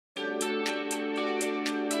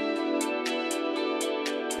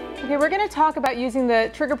Okay, we're going to talk about using the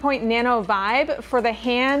TriggerPoint NANO Vibe for the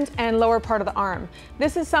hand and lower part of the arm.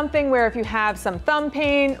 This is something where if you have some thumb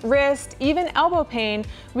pain, wrist, even elbow pain,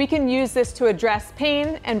 we can use this to address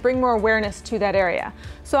pain and bring more awareness to that area.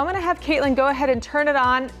 So I'm going to have Caitlin go ahead and turn it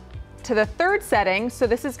on to the third setting. So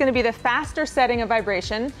this is going to be the faster setting of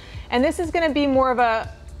vibration, and this is going to be more of a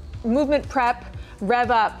movement prep, rev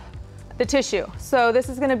up the tissue. So this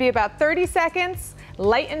is going to be about 30 seconds,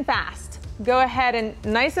 light and fast. Go ahead and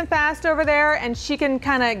nice and fast over there, and she can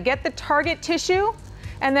kind of get the target tissue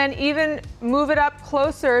and then even move it up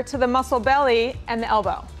closer to the muscle belly and the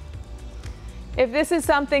elbow. If this is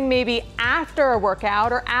something maybe after a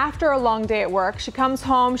workout or after a long day at work, she comes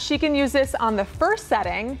home, she can use this on the first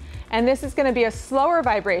setting, and this is going to be a slower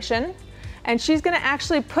vibration, and she's going to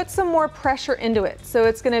actually put some more pressure into it. So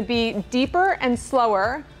it's going to be deeper and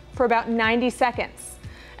slower for about 90 seconds.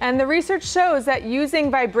 And the research shows that using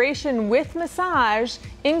vibration with massage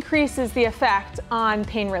increases the effect on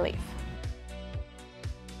pain relief.